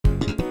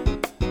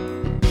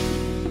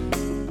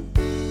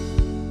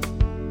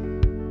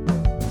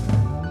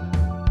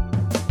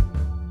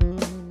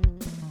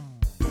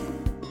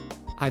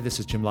Hi,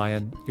 this is Jim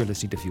Lyon. You're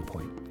listening to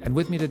Viewpoint. And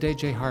with me today,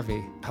 Jay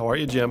Harvey. How are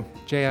you, Jim?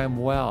 Jay, I'm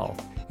well.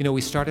 You know,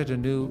 we started a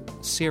new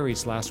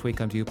series last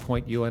week on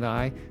Viewpoint, you and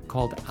I,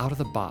 called Out of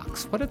the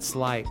Box. What it's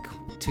like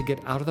to get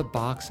out of the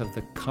box of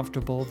the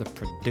comfortable, the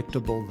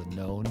predictable, the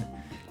known. Do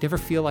you ever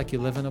feel like you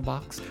live in a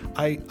box?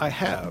 I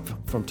have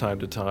from time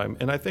to time,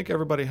 and I think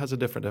everybody has a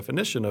different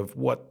definition of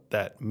what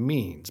that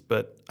means.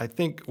 But I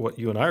think what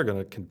you and I are going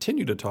to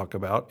continue to talk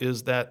about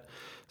is that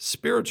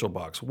spiritual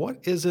box. What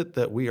is it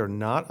that we are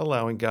not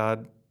allowing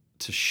God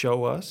to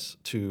show us,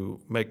 to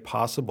make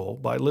possible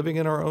by living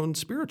in our own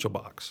spiritual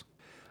box?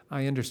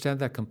 I understand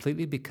that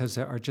completely because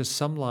there are just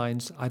some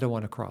lines I don't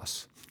want to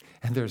cross.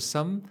 And there's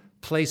some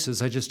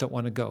places I just don't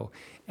want to go.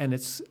 And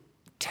it's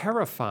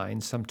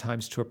terrifying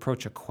sometimes to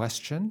approach a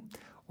question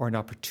or an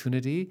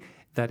opportunity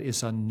that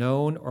is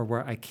unknown or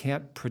where I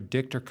can't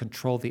predict or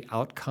control the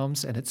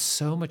outcomes. And it's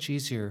so much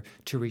easier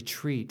to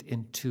retreat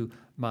into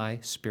my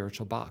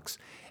spiritual box.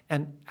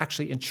 And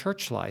actually in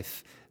church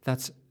life,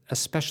 that's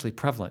especially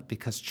prevalent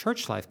because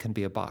church life can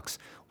be a box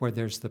where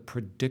there's the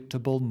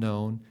predictable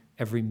known.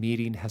 Every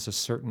meeting has a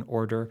certain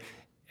order.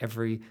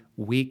 Every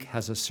week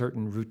has a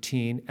certain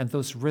routine. And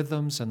those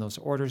rhythms and those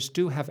orders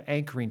do have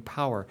anchoring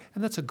power.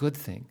 And that's a good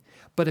thing.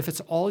 But if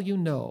it's all you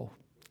know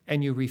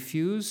and you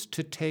refuse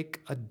to take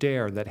a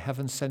dare that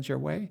heaven sends your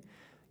way,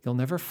 you'll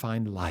never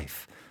find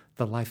life,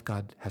 the life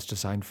God has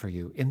designed for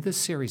you. In this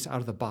series,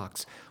 Out of the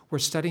Box, we're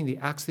studying the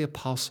Acts of the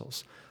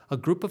Apostles, a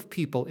group of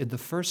people in the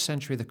first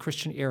century of the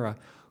Christian era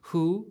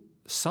who,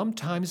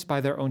 sometimes by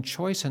their own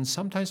choice and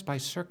sometimes by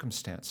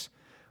circumstance,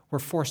 were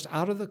forced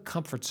out of the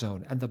comfort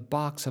zone and the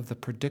box of the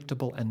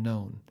predictable and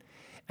known.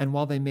 And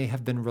while they may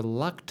have been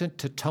reluctant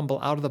to tumble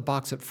out of the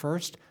box at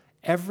first,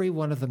 every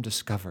one of them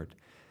discovered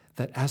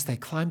that as they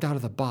climbed out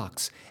of the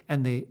box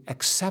and they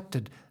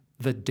accepted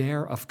the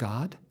dare of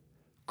God,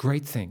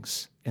 great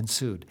things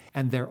ensued,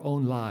 and their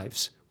own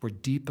lives were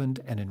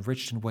deepened and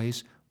enriched in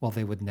ways while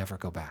they would never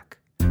go back.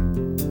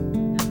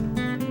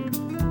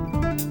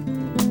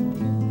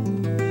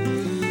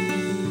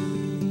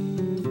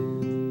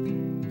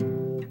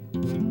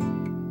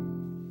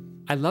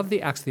 I love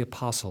the Acts of the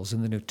Apostles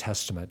in the New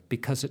Testament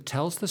because it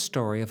tells the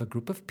story of a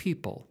group of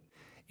people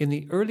in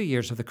the early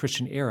years of the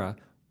Christian era,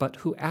 but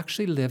who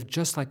actually lived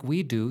just like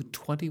we do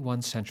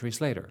 21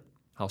 centuries later.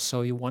 How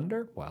so, you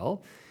wonder?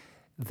 Well,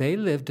 they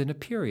lived in a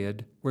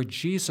period where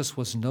Jesus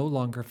was no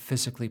longer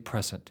physically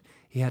present.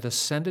 He had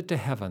ascended to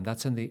heaven.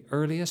 That's in the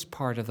earliest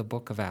part of the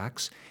book of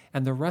Acts.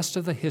 And the rest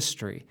of the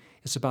history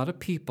is about a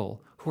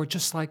people who are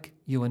just like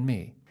you and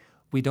me.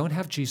 We don't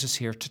have Jesus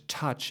here to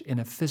touch in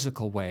a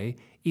physical way,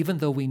 even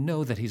though we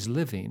know that he's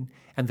living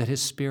and that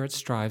his Spirit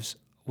strives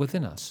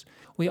within us.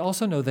 We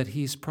also know that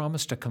he's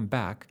promised to come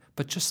back,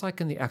 but just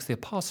like in the Acts of the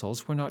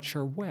Apostles, we're not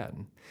sure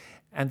when.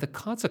 And the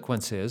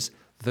consequence is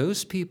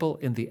those people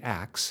in the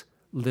Acts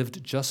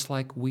lived just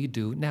like we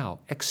do now,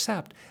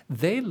 except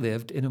they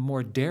lived in a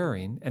more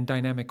daring and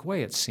dynamic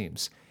way, it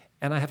seems.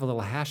 And I have a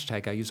little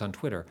hashtag I use on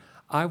Twitter.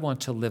 I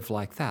want to live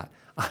like that.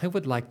 I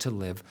would like to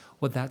live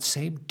with that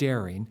same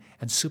daring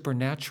and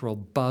supernatural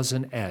buzz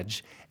and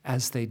edge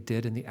as they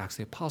did in the Acts of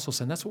the Apostles.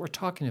 And that's what we're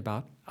talking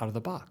about out of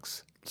the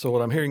box. So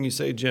what I'm hearing you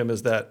say, Jim,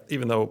 is that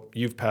even though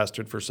you've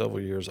pastored for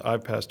several years,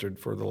 I've pastored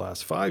for the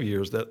last 5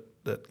 years,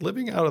 that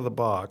living out of the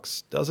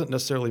box doesn't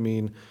necessarily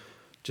mean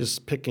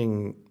just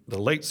picking the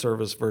late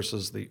service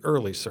versus the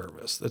early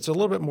service. It's a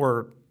little bit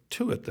more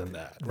to it than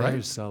that, right?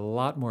 There's a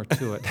lot more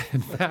to it.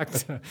 In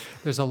fact,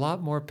 there's a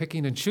lot more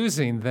picking and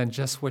choosing than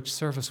just which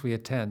service we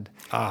attend.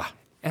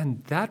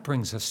 And that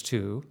brings us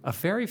to a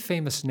very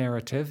famous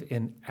narrative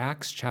in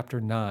Acts chapter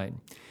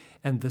 9.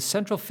 And the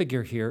central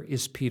figure here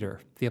is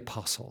Peter, the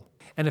apostle.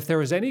 And if there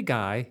was any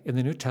guy in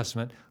the New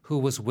Testament who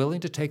was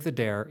willing to take the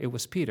dare, it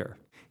was Peter.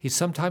 He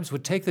sometimes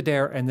would take the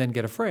dare and then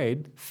get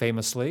afraid,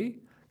 famously,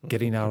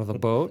 getting out of the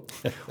boat,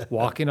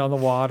 walking on the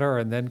water,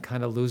 and then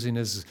kind of losing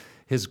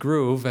his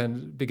groove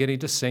and beginning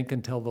to sink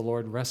until the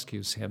Lord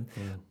rescues him.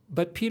 Yeah.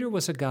 But Peter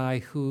was a guy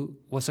who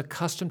was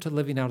accustomed to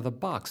living out of the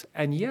box.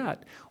 And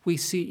yet, we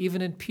see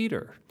even in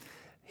Peter,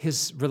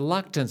 his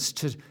reluctance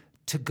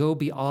to go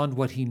beyond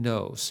what he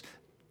knows,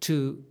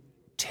 to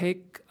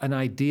take an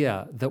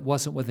idea that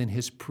wasn't within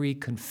his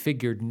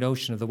pre-configured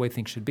notion of the way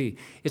things should be.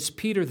 It's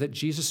Peter that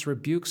Jesus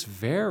rebukes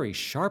very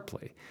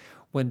sharply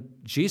when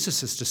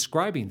Jesus is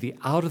describing the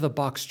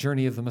out-of-the-box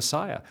journey of the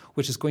Messiah,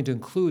 which is going to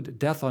include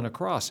death on a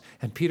cross.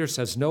 And Peter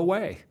says, no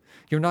way,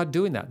 you're not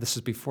doing that. This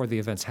is before the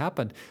events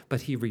happened.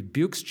 But he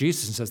rebukes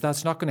Jesus and says,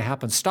 that's not going to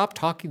happen. Stop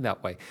talking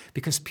that way.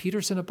 Because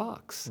Peter's in a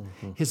box.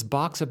 Mm-hmm. His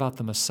box about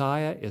the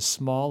Messiah is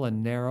small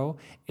and narrow.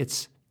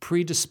 It's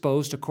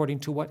predisposed according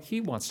to what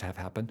he wants to have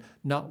happen,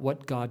 not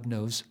what God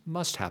knows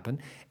must happen.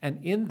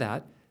 And in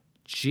that,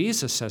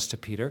 Jesus says to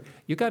Peter,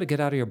 you got to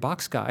get out of your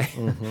box, guy.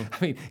 Mm-hmm.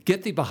 I mean,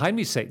 get thee behind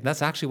me, Satan.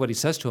 That's actually what he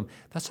says to him.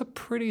 That's a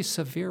pretty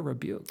severe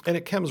rebuke. And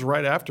it comes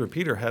right after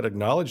Peter had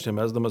acknowledged him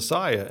as the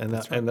Messiah, and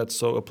that's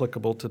so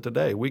applicable to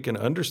today. We can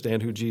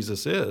understand who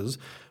Jesus is,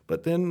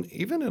 but then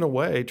even in a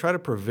way, try to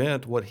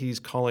prevent what he's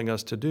calling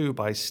us to do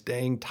by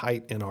staying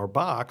tight in our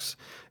box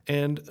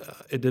And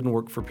it didn't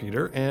work for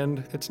Peter,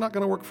 and it's not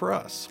going to work for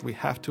us. We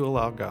have to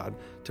allow God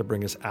to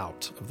bring us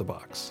out of the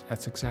box.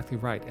 That's exactly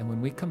right. And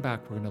when we come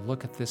back, we're going to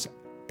look at this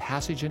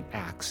passage in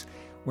Acts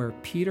where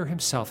Peter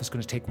himself is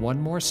going to take one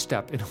more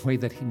step in a way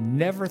that he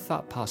never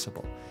thought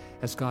possible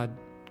as God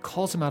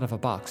calls him out of a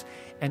box.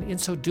 And in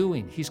so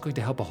doing, he's going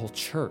to help a whole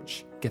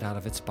church get out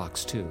of its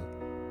box too.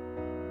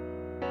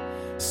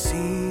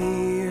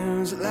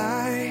 Seems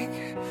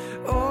like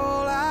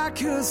all I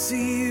could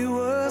see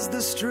was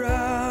the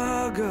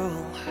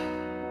struggle.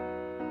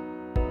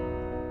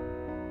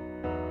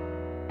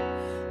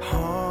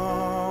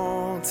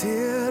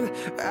 Haunted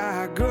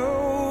by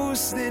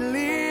ghosts that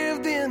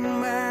lived in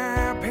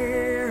my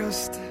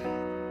past.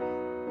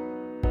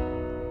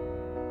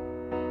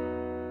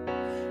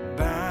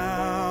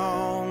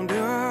 Bound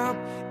up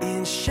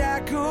in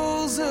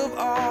shackles of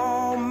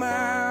all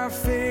my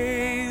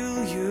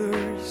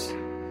failures.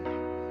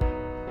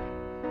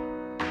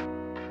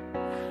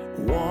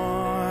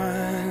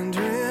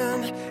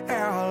 Wondering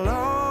how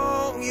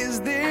long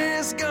is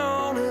this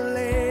gonna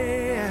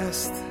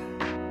last?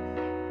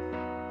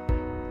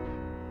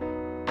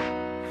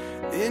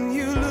 Then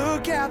you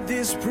look at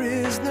this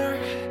prisoner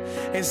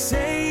and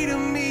say to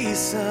me,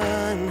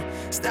 son,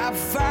 stop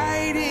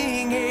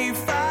fighting a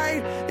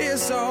fight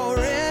it's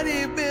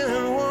already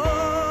been won.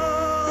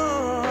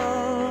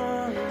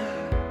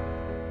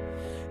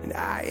 And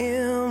I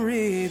am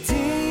redeemed.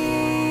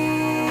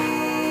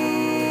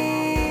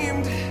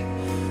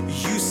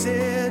 You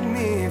set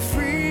me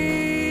free.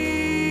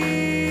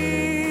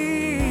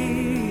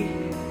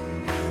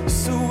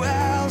 So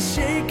I'll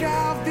shake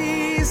off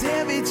these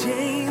heavy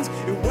chains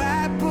and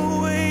wipe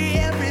away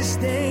every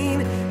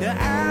stain. Now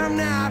I'm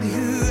not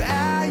who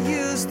I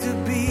used to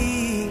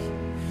be.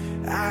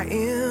 I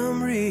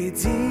am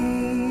redeemed.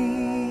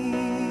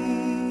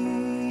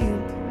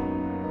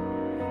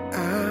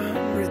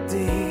 I'm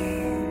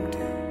redeemed.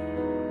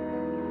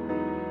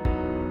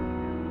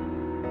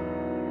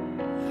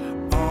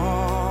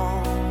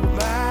 All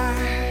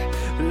my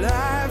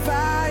life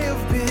I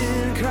have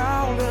been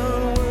called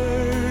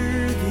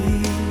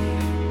unworthy,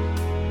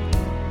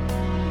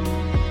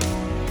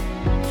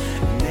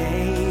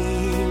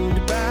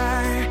 named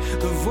by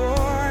the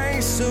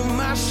voice of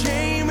my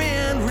shame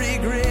and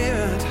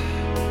regret.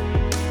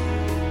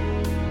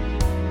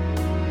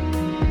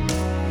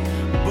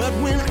 But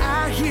when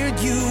I heard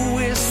you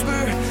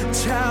whisper,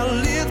 child,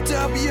 lift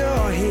up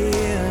your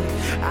head,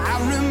 I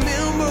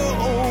remember,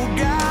 oh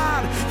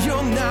God,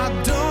 you're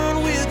not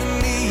done with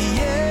me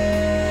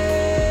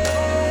yet.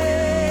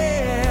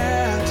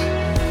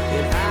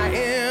 And I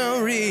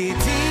am redeemed.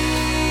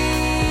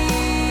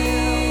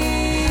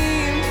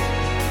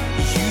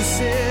 You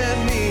set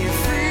me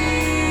free.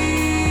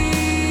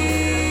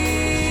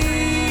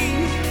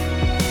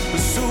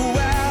 So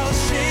I'll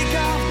shake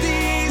off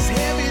these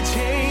heavy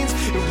chains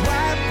and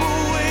wipe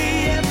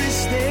away every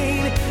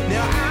stain.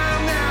 Now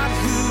I'm not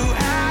who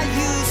I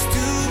used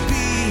to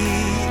be,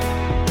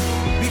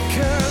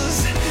 because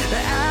I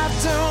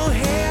don't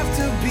have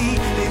to be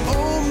the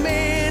old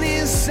man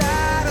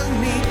inside of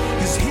me,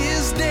 'cause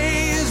his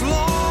day is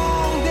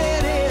long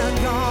dead and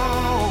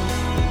gone.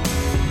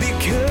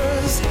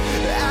 Because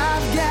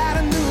I've got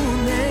a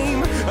new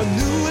name, a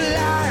new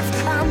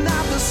life, I'm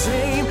not the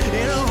same,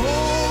 and a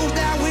hope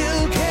that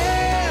will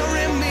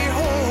carry me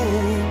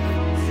home.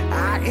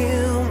 I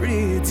am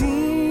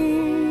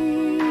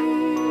redeemed.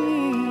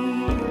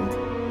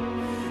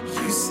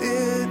 You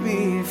set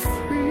me free.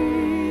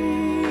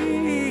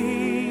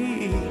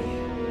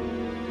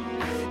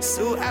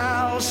 So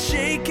I'll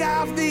shake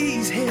off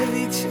these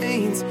heavy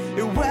chains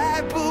and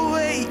wipe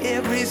away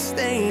every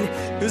stain,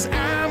 'cause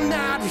I'm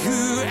not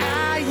who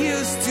I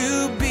used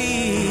to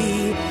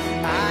be.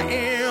 I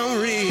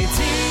am redeemed.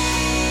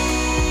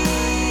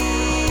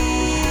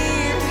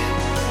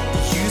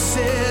 You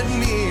set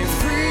me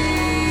free.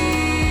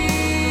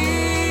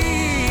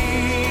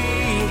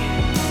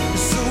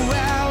 So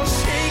I'll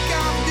shake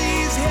off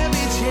these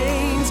heavy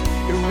chains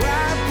and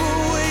wipe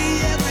away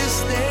every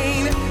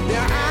stain.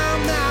 Now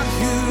I'm not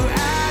who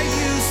I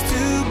used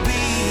to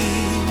be.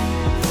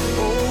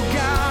 Oh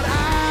God,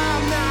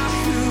 I'm not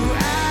who I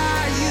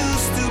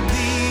used to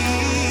be.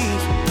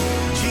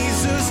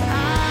 Jesus,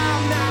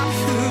 I'm not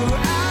who I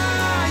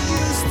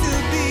used to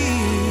be.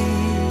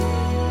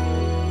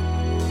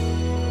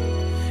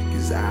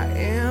 'Cause I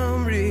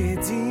am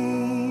redeemed.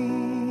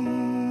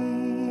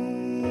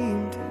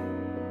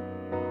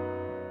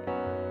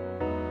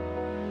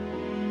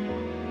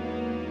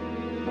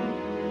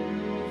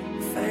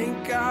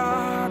 Thank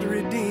God,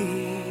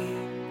 redeemed.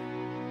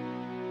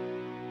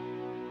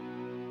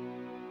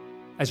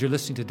 As you're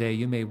listening today,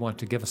 you may want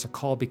to give us a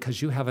call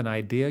because you have an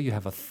idea, you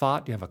have a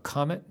thought, you have a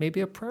comment,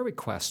 maybe a prayer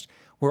request.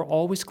 We're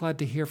always glad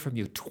to hear from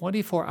you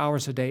 24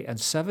 hours a day and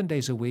 7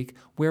 days a week.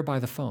 We're by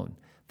the phone.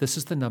 This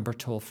is the number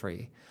toll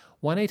free,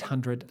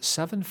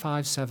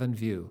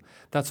 1-800-757-VIEW.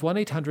 That's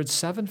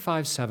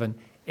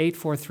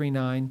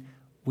 1-800-757-8439.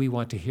 We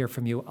want to hear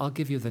from you. I'll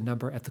give you the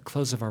number at the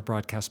close of our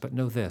broadcast, but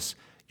know this,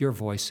 your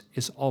voice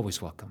is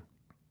always welcome.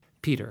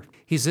 Peter,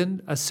 he's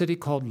in a city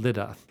called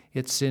Lydda.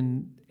 It's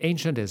in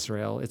ancient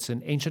Israel. It's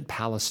in ancient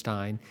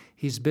Palestine.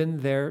 He's been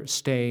there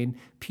staying.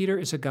 Peter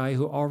is a guy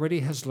who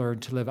already has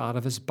learned to live out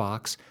of his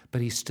box,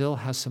 but he still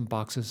has some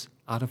boxes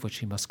out of which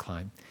he must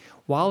climb.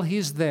 While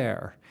he's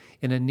there,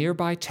 in a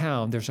nearby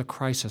town, there's a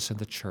crisis in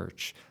the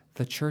church.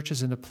 The church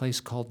is in a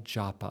place called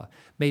Joppa,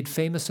 made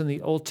famous in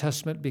the Old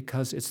Testament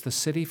because it's the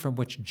city from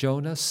which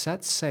Jonah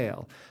set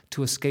sail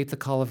to escape the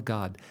call of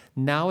God.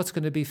 Now it's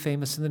going to be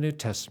famous in the New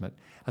Testament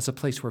as a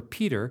place where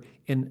Peter,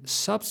 in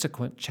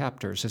subsequent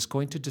chapters, is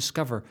going to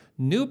discover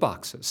new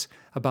boxes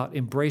about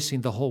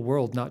embracing the whole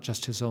world, not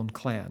just his own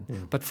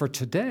clan. But for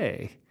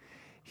today,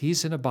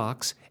 he's in a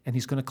box, and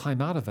he's going to climb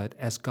out of it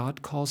as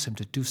God calls him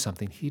to do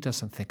something he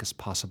doesn't think is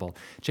possible.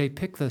 Jay,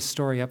 pick the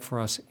story up for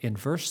us in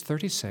verse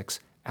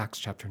 36, Acts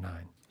chapter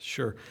 9.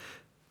 Sure.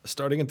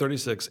 Starting in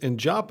 36, in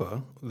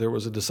Joppa, there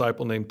was a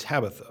disciple named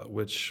Tabitha,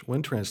 which,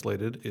 when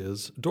translated,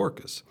 is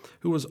Dorcas,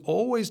 who was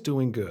always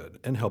doing good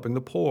and helping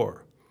the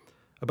poor.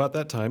 About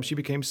that time, she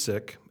became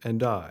sick and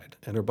died,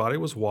 and her body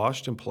was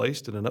washed and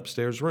placed in an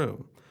upstairs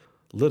room.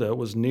 Lydda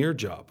was near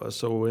Joppa,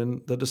 so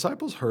when the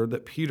disciples heard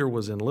that Peter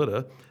was in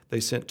Lydda, they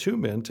sent 2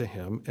 men to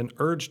him and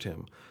urged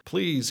him,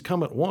 "Please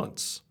come at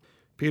once."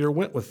 Peter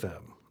went with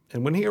them,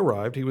 and when he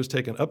arrived, he was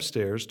taken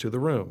upstairs to the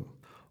room.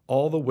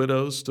 All the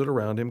widows stood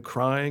around him,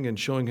 crying and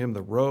showing him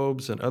the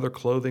robes and other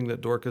clothing that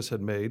Dorcas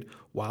had made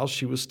while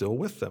she was still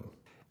with them.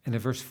 And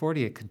in verse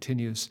 40, it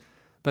continues,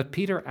 "But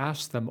Peter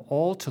asked them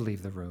all to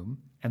leave the room,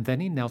 and then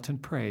he knelt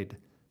and prayed.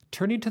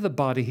 Turning to the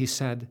body, he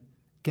said,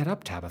 'Get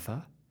up,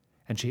 Tabitha.'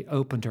 And she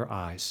opened her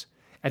eyes.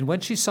 And when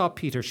she saw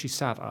Peter, she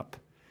sat up.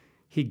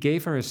 He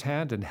gave her his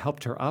hand and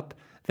helped her up.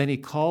 Then he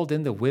called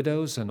in the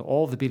widows and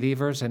all the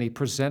believers, and he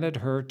presented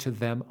her to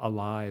them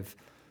alive.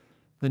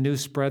 The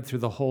news spread through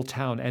the whole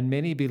town, and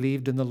many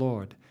believed in the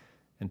Lord.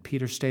 And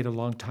Peter stayed a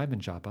long time in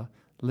Joppa,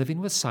 living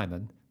with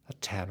Simon, a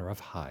tanner of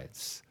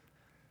hides."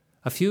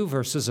 A few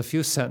verses, a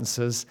few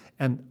sentences,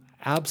 and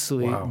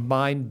absolutely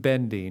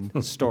mind-bending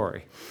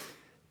story.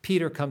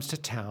 Peter comes to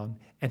town,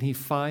 and he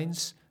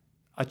finds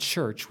a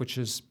church which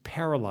is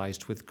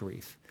paralyzed with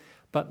grief.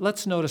 But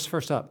let's notice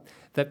first up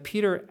that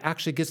Peter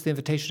actually gets the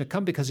invitation to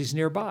come because he's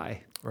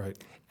nearby.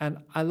 Right. And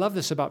I love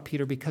this about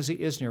Peter because he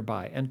is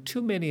nearby. And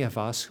too many of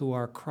us who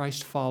are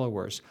Christ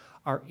followers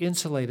are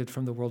insulated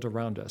from the world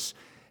around us.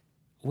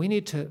 We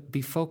need to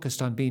be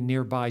focused on being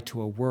nearby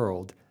to a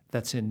world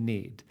that's in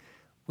need.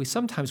 We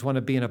sometimes want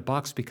to be in a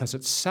box because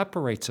it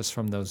separates us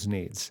from those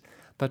needs.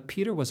 But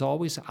Peter was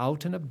always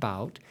out and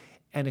about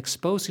and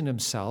exposing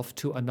himself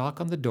to a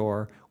knock on the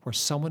door where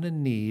someone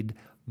in need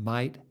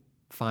might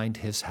find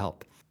his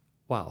help.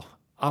 Wow.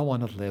 I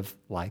want to live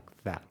like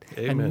that.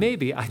 Amen. And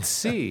maybe I'd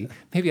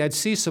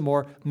see some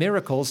more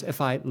miracles if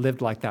I lived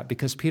like that,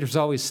 because Peter's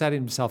always setting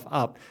himself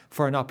up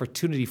for an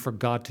opportunity for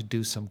God to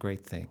do some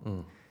great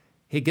thing.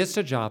 He gets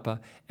to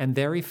Joppa, and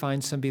there he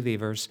finds some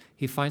believers.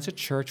 He finds a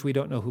church. We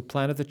don't know who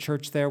planted the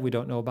church there. We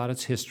don't know about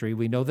its history.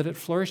 We know that it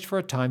flourished for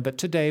a time, but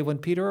today, when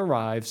Peter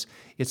arrives,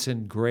 it's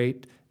in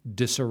great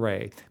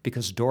disarray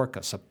because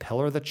Dorcas, a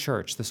pillar of the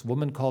church, this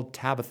woman called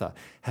Tabitha,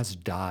 has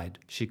died.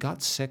 She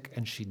got sick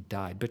and she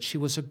died, but she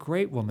was a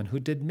great woman who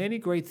did many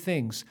great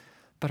things,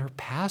 but her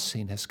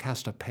passing has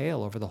cast a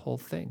pall over the whole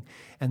thing,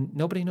 and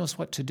nobody knows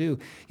what to do.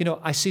 You know,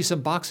 I see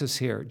some boxes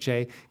here,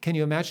 Jay. Can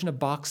you imagine a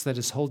box that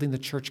is holding the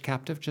church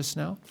captive just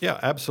now? Yeah,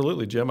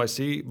 absolutely, Jim. I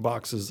see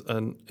boxes,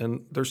 and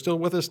they're still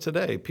with us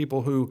today.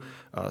 People who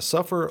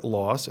suffer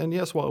loss, and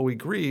yes, while we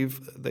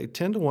grieve, they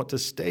tend to want to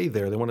stay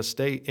there. They want to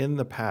stay in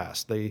the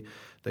past. They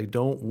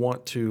don't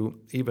want to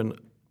even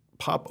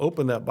pop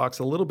open that box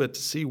a little bit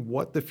to see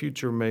what the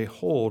future may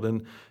hold,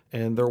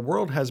 and their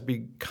world has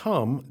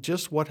become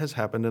just what has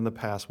happened in the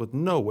past with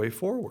no way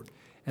forward.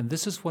 And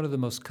this is one of the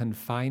most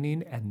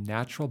confining and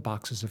natural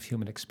boxes of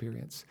human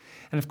experience.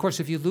 And of course,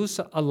 if you lose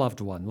a loved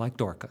one like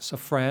Dorcas, a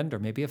friend or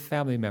maybe a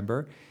family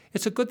member,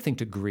 it's a good thing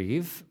to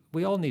grieve.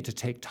 We all need to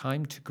take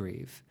time to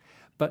grieve.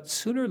 But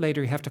sooner or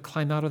later, you have to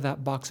climb out of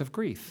that box of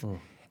grief.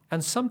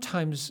 And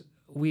sometimes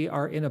we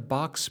are in a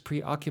box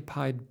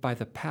preoccupied by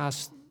the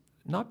past,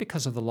 not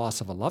because of the loss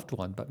of a loved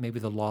one, but maybe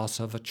the loss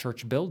of a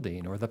church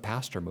building, or the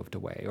pastor moved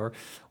away,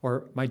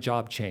 or my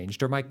job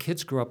changed, or my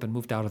kids grew up and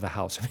moved out of the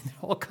house. I mean,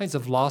 all kinds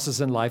of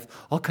losses in life,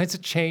 all kinds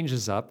of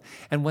changes up.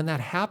 And when that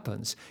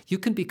happens, you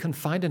can be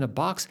confined in a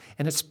box,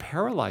 and it's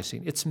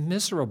paralyzing. It's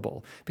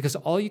miserable, because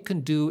all you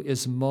can do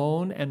is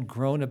moan and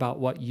groan about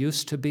what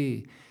used to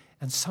be.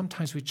 And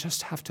sometimes we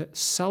just have to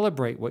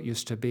celebrate what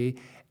used to be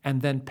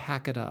and then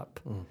pack it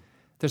up.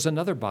 There's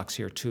another box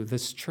here, too.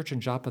 This church in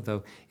Joppa,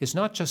 though, is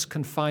not just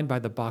confined by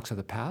the box of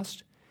the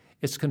past.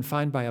 It's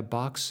confined by a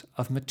box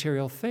of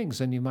material things.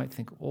 And you might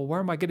think, well, where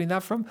am I getting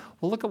that from?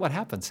 Well, look at what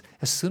happens.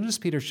 As soon as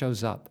Peter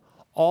shows up,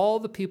 all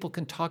the people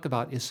can talk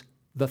about is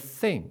the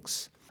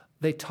things.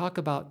 They talk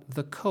about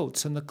the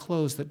coats and the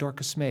clothes that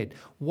Dorcas made.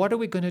 What are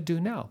we going to do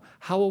now?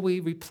 How will we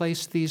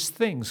replace these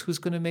things? Who's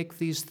going to make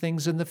these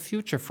things in the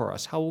future for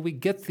us? How will we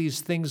get these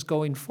things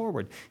going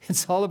forward?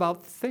 It's all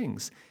about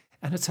things.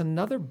 And it's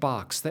another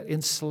box that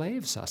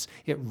enslaves us.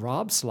 It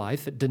robs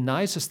life, it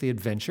denies us the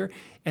adventure,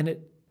 and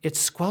it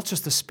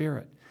squelches the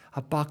spirit.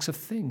 a box of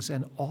things,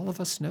 and all of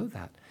us know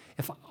that.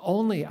 If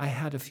only I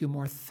had a few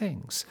more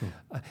things.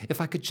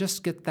 If I could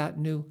just get that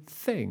new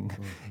thing.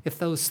 If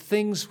those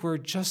things were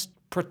just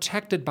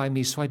protected by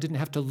me so I didn't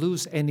have to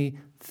lose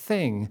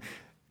anything.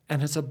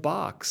 And it's a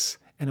box,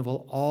 and it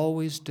will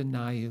always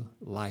deny you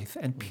life.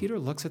 And Peter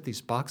looks at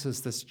these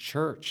boxes, this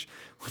church,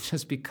 which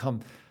has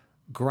become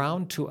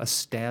ground to a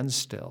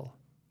standstill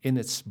in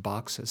its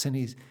boxes. And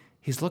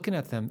he's looking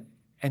at them,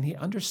 and he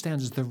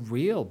understands the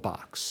real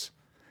box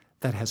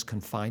that has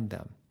confined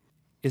them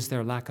is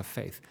their lack of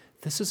faith.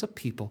 This is a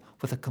people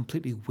with a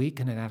completely weak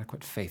and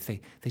inadequate faith.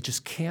 They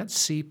just can't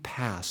see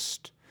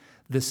past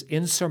this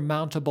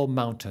insurmountable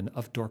mountain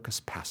of Dorcas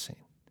passing.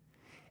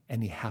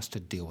 And he has to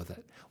deal with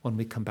it. When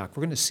we come back,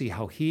 we're going to see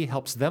how he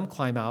helps them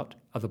climb out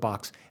of the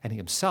box, and he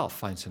himself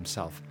finds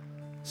himself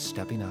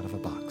stepping out of a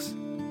box.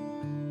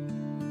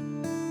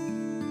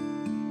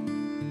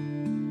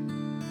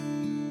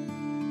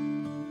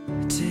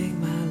 Take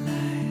my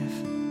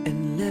life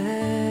and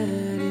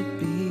let it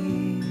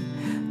be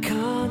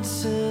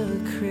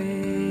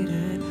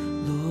consecrated,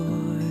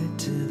 Lord,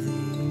 to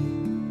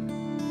thee.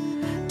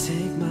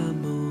 Take my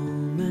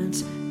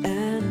moments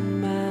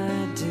and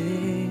my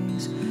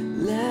days,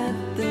 let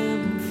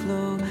them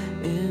flow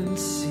in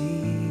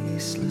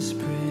ceaseless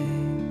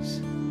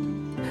praise.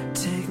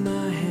 Take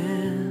my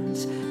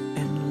hands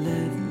and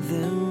let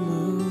them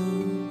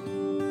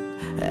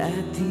move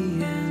at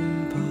the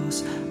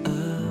impulse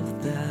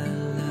of thy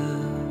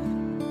love.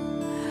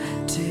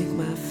 Take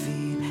my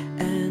feet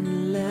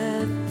and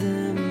let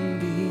them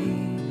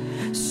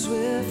be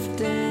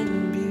swift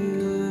and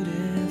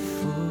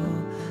beautiful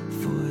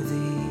for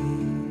thee.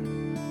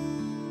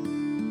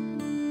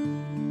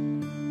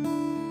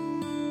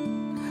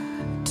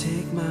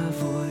 Take my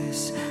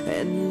voice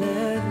and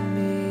let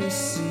me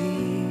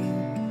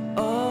sing,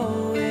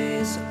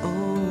 always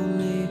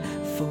only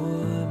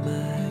for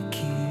my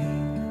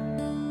King.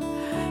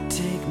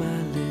 Take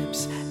my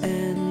lips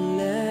and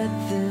let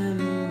them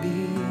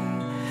be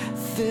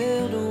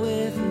filled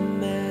with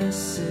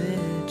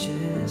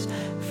messages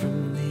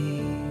from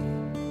thee.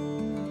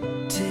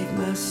 Take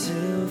my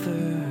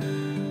silver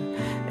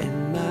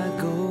and my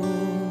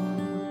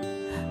gold,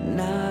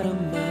 not a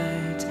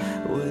mite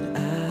would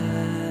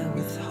I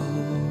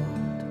withhold.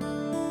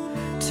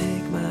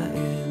 Take my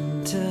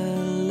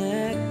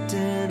intellect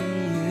and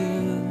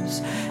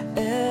use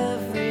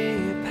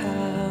every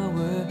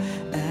power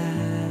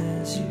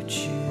as you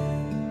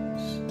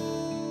choose.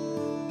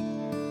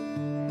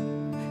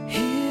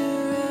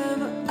 Here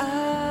am I,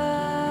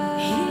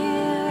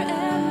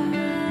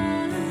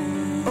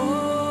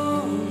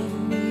 all of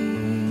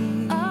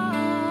me.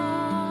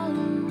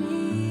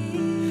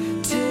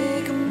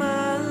 Take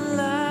my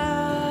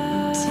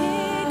life,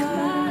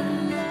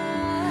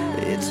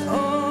 it's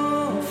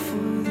all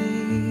for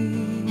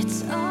thee.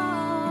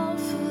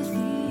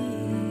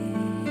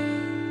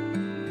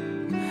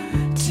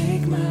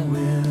 Take my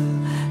will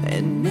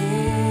and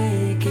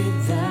make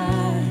it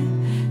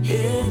thine.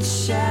 It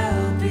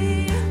shall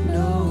be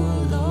no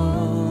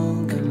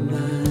longer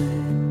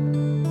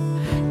mine.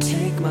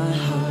 Take my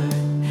heart,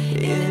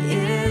 it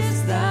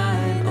is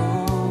thine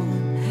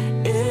own.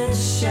 It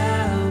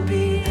shall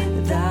be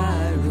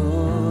thy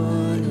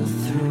royal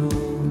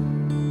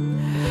throne.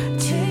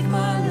 Take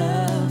my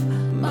love,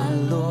 my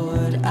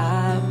Lord,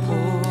 I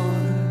pour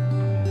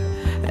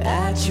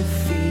at your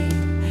feet,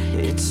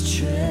 its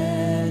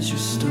treasure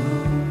store.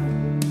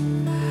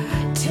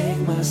 Take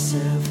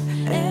myself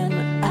and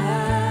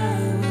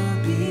I will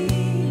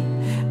be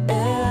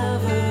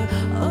ever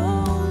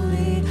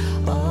only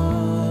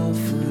all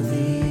for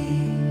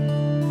thee.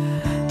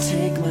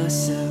 Take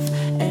myself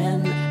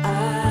and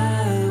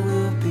I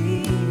will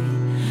be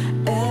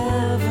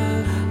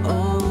ever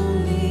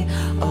only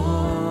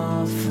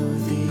all for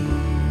thee.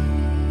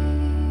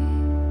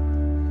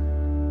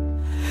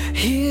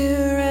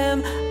 Here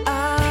am I,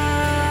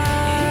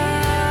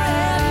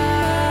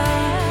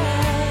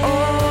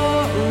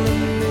 all of me.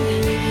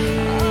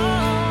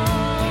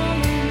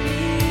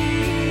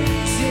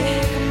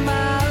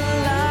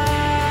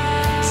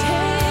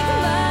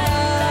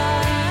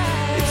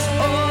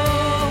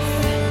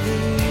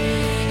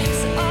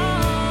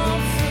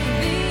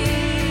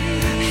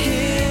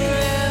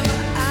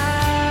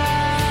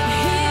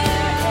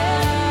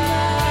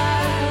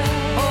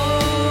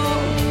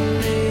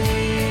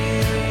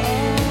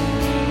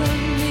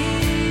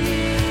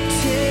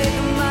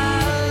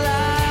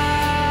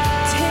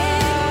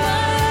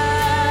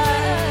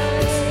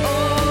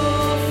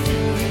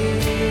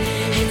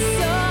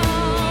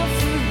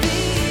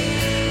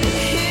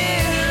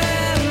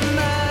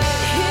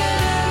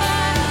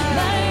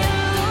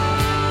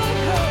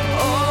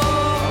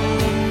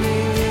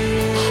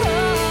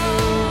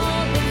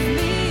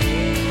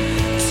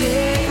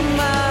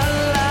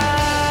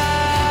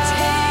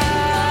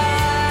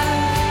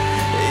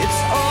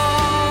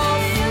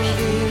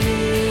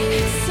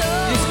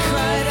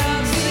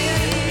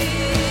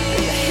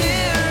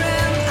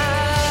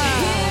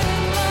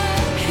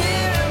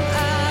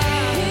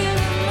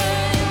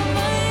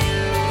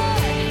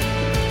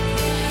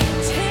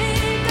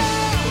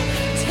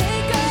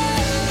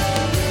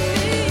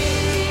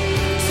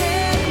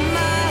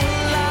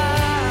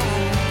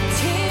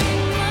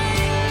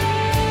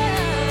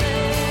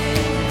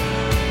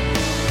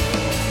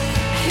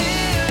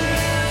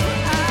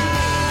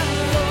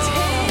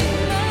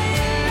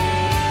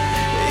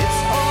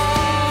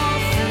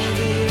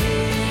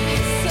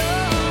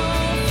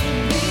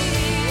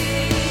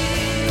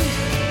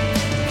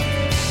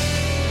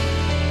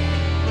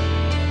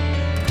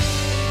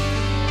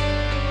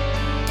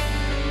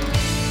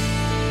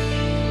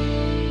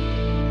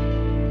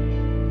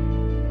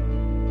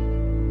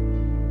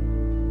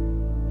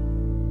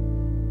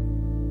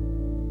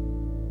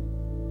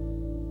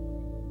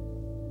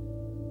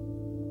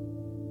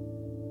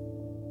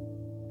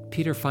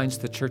 Peter finds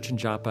the church in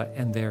Joppa,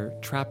 and they're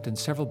trapped in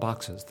several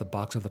boxes: the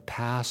box of the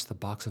past, the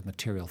box of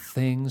material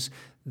things.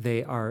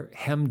 They are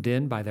hemmed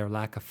in by their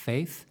lack of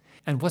faith.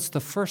 And what's the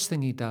first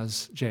thing he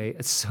does, Jay?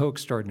 It's so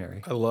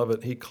extraordinary. I love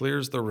it. He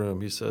clears the room.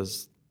 He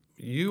says,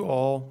 you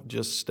all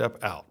just step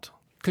out.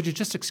 Could you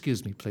just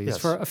excuse me, please, Yes.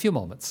 for a few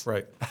moments?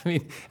 Right. I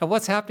mean, and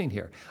what's happening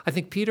here? I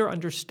think Peter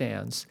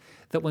understands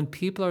that when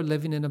people are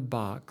living in a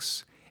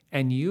box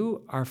and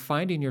you are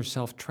finding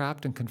yourself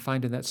trapped and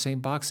confined in that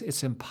same box,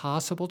 it's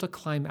impossible to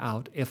climb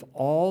out if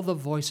all the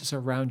voices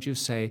around you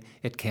say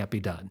it can't be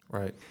done.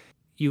 Right.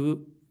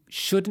 You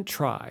shouldn't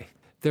try.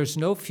 There's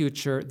no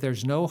future,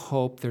 there's no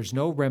hope, there's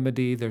no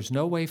remedy, there's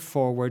no way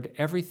forward.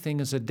 Everything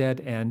is a dead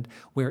end.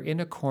 We're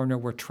in a corner,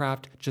 we're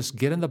trapped. Just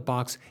get in the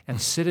box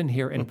and sit in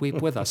here and weep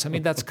with us. I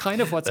mean, that's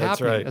kind of what's That's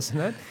happening, right. isn't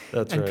it?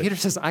 That's and right. Peter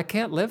says, I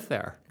can't live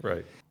there.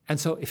 Right. And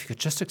so if you could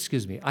just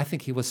excuse me, I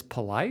think he was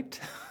polite.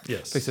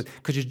 Yes. He said,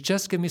 could you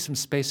just give me some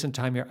space and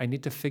time here? I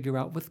need to figure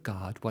out with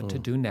God what to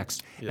do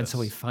next. And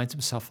so he Yes. finds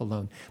himself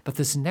alone. But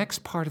this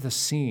next part of the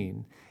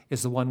scene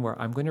is the one where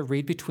I'm going to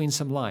read between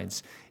some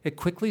lines. It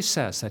quickly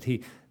says that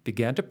he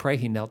began to pray,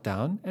 he knelt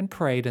down and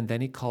prayed, and then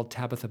he called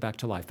Tabitha back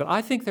to life. But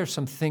I think there's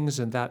some things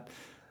in that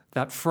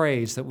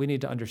phrase that we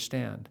need to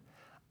understand.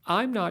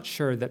 I'm not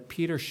sure that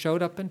Peter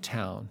showed up in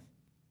town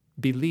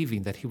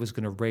believing that he was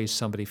going to raise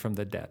somebody from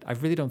the dead. I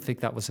really don't think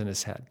that was in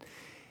his head.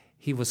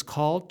 He was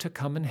called to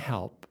come and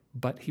help,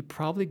 but he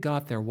probably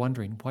got there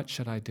wondering, what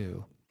should I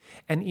do?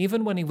 And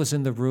even when he was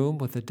in the room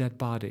with the dead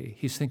body,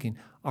 he's thinking,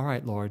 all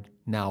right, Lord,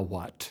 now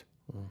what?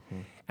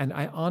 Mm-hmm. And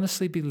I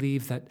honestly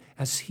believe that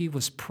as he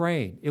was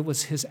praying, it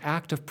was his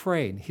act of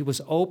praying. He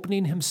was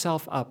opening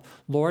himself up.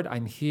 Lord,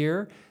 I'm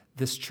here.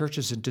 This church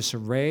is in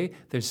disarray.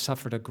 They've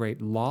suffered a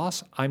great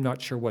loss. I'm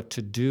not sure what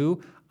to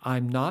do.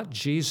 I'm not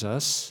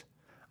Jesus.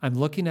 I'm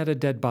looking at a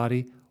dead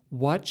body.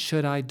 What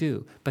should I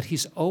do? But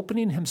he's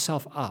opening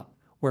himself up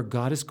where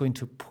God is going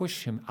to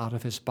push him out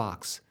of his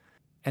box.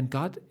 And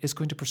God is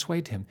going to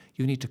persuade him,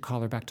 you need to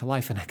call her back to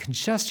life. And I can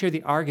just hear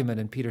the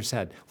argument in Peter's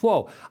head.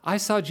 Whoa, I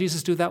saw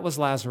Jesus do that with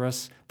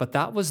Lazarus, but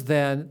that was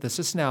then, this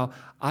is now.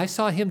 I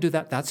saw him do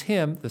that, that's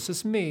him, this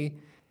is me.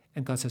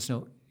 And God says,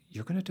 no,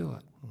 you're going to do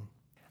it.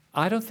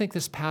 I don't think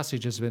this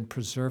passage has been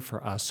preserved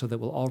for us so that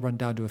we'll all run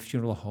down to a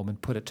funeral home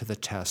and put it to the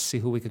test, see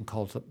who we can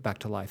call back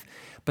to life.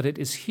 But it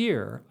is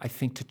here, I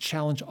think, to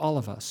challenge all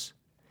of us.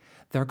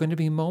 There are going to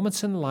be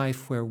moments in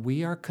life where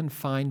we are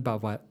confined by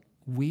what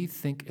we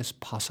think is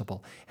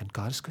possible. And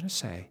God is going to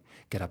say,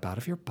 get up out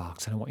of your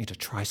box, and I want you to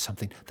try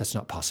something that's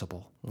not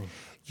possible.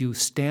 You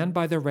stand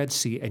by the Red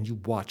Sea and you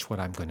watch what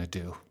I'm going to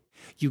do.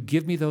 You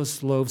give me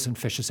those loaves and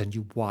fishes and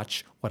you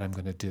watch what I'm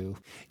going to do.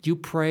 You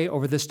pray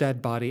over this dead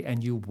body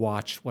and you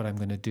watch what I'm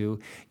going to do.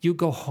 You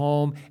go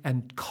home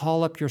and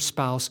call up your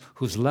spouse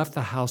who's left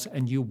the house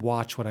and you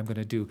watch what I'm going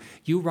to do.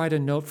 You write a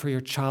note for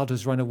your child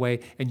who's run away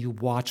and you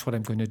watch what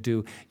I'm going to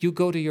do. You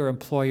go to your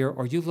employer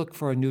or you look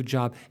for a new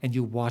job and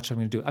you watch what I'm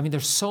going to do. I mean,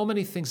 there's so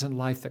many things in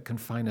life that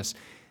confine us.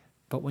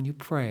 But when you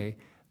pray,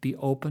 be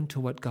open to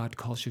what God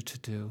calls you to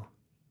do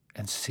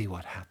and see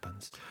what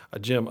happens.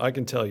 Jim, I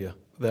can tell you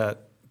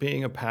that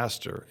being a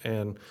pastor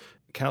and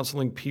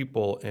counseling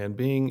people and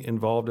being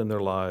involved in their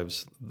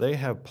lives, they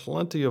have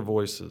plenty of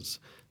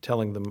voices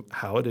telling them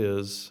how it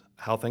is,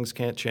 how things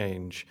can't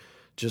change,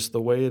 just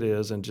the way it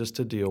is, and just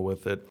to deal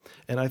with it.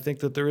 And I think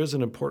that there is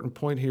an important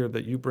point here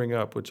that you bring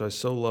up, which I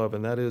so love,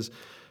 and that is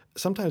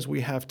sometimes we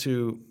have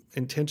to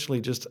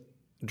intentionally just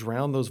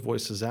drown those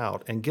voices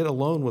out and get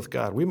alone with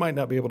God. We might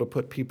not be able to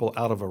put people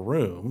out of a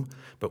room,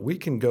 but we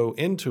can go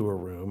into a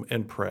room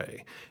and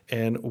pray.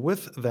 And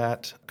with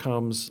that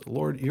comes,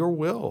 Lord, your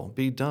will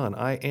be done.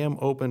 I am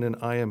open and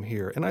I am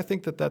here. And I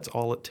think that that's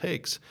all it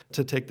takes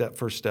to take that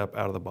first step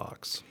out of the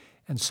box.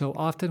 And so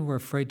often we're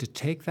afraid to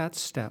take that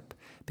step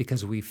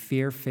because we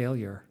fear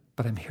failure.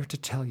 But I'm here to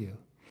tell you,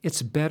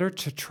 it's better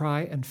to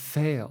try and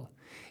fail.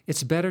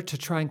 It's better to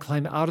try and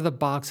climb out of the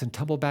box and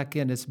tumble back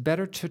in. It's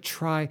better to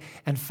try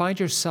and find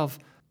yourself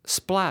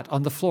splat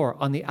on the floor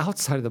on the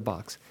outside of the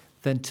box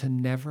than to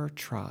never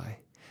try,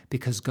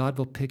 because God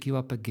will pick you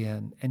up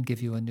again and give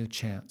you a new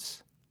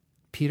chance.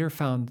 Peter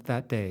found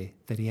that day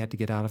that he had to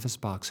get out of his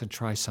box and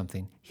try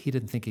something he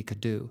didn't think he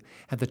could do.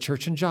 And the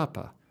church in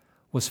Joppa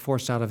was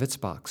forced out of its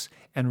box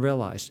and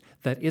realized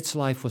that its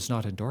life was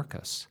not in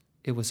Dorcas.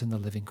 It was in the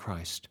living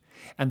Christ.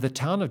 And the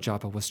town of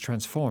Joppa was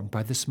transformed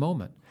by this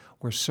moment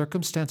where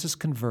circumstances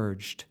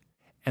converged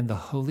and the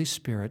Holy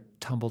Spirit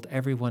tumbled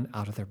everyone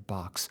out of their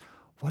box.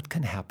 What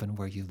can happen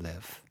where you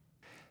live?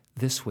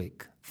 This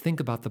week, think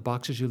about the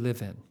boxes you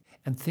live in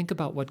and think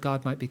about what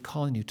God might be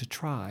calling you to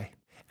try.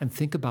 And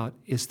think about,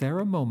 is there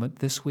a moment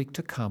this week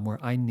to come where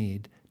I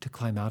need to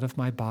climb out of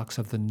my box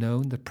of the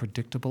known, the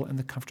predictable, and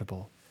the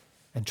comfortable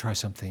and try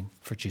something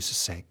for Jesus'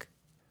 sake?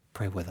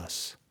 Pray with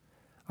us.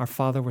 Our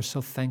Father, we're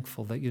so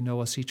thankful that you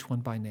know us each one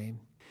by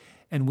name.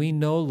 And we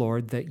know,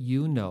 Lord, that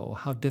you know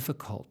how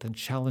difficult and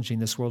challenging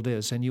this world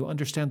is, and you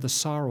understand the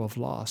sorrow of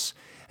loss,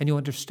 and you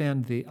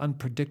understand the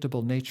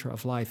unpredictable nature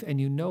of life, and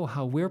you know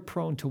how we're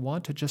prone to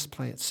want to just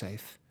play it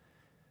safe.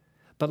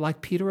 But like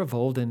Peter of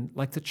old and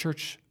like the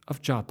church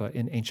of Joppa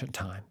in ancient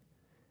time.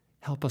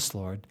 Help us,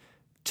 Lord,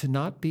 to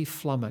not be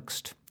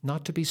flummoxed,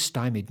 not to be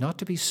stymied, not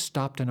to be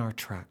stopped in our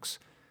tracks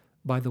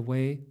by the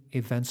way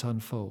events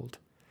unfold,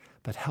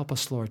 but help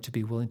us, Lord, to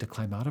be willing to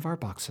climb out of our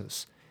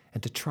boxes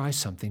and to try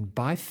something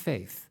by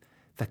faith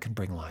that can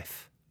bring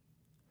life.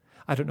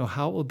 I don't know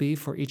how it will be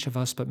for each of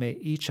us, but may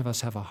each of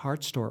us have a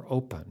heart's door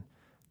open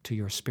to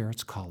your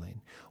Spirit's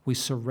calling. We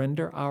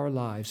surrender our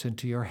lives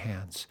into your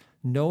hands,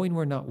 knowing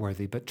we're not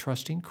worthy, but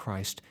trusting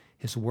Christ,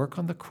 his work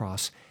on the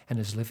cross, and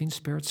his living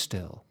Spirit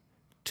still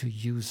to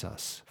use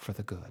us for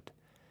the good.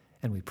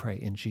 And we pray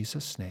in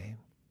Jesus' name,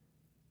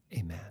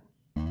 amen.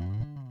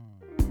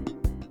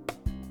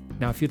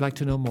 Now, if you'd like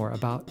to know more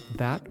about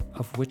that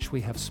of which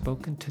we have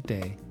spoken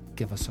today,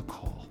 give us a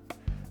call.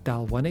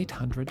 Dial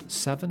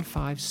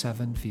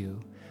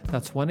 1-800-757-VIEW.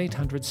 That's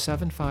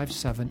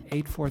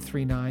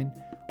 1-800-757-8439.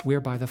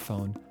 We're by the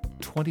phone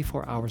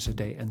 24 hours a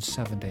day and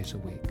 7 days a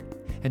week.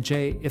 And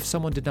Jay, if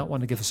someone did not want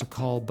to give us a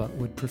call but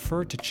would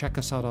prefer to check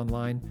us out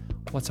online,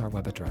 what's our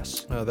web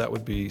address? That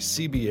would be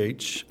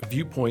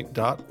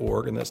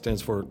cbhviewpoint.org, and that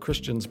stands for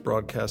Christians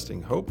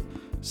Broadcasting Hope,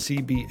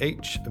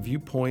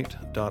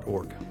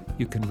 cbhviewpoint.org.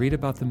 You can read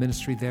about the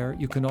ministry there.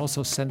 You can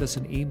also send us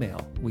an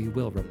email. We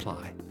will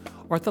reply.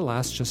 Or at the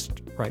last,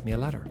 just write me a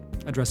letter.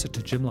 Address it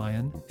to Jim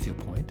Lyon,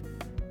 Viewpoint,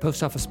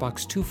 Post Office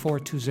Box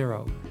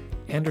 2420,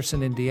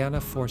 Anderson, Indiana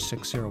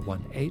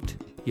 46018,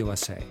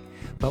 USA.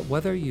 But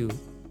whether you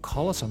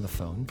call us on the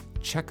phone,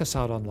 check us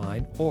out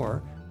online,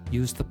 or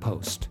use the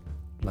post,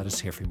 let us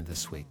hear from you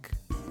this week.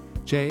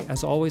 Jay,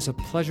 as always, a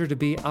pleasure to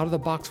be out of the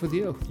box with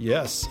you.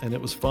 Yes, and it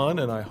was fun,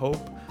 and I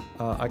hope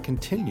I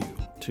continue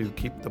to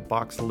keep the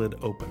box lid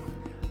open.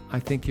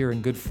 I think you're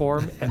in good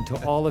form. And to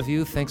all of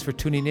you, thanks for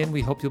tuning in.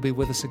 We hope you'll be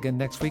with us again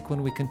next week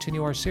when we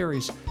continue our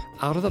series,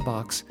 Out of the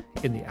Box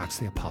in the Acts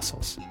of the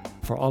Apostles.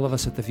 For all of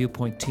us at the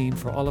Viewpoint team,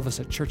 for all of us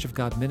at Church of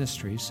God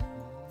Ministries,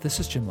 this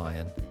is Jim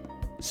Lyon.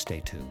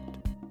 Stay tuned.